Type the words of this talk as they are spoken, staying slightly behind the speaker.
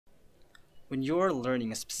When you're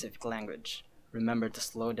learning a specific language, remember to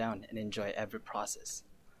slow down and enjoy every process.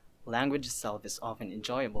 Language itself is often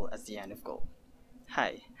enjoyable as the end of goal.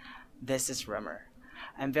 Hi, this is Remar.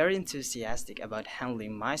 I'm very enthusiastic about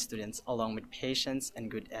handling my students along with patience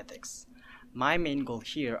and good ethics. My main goal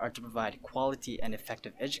here are to provide quality and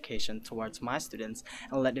effective education towards my students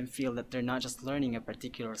and let them feel that they're not just learning a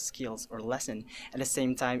particular skills or lesson, at the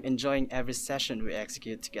same time enjoying every session we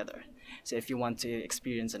execute together. So if you want to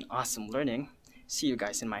experience an awesome learning, see you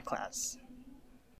guys in my class.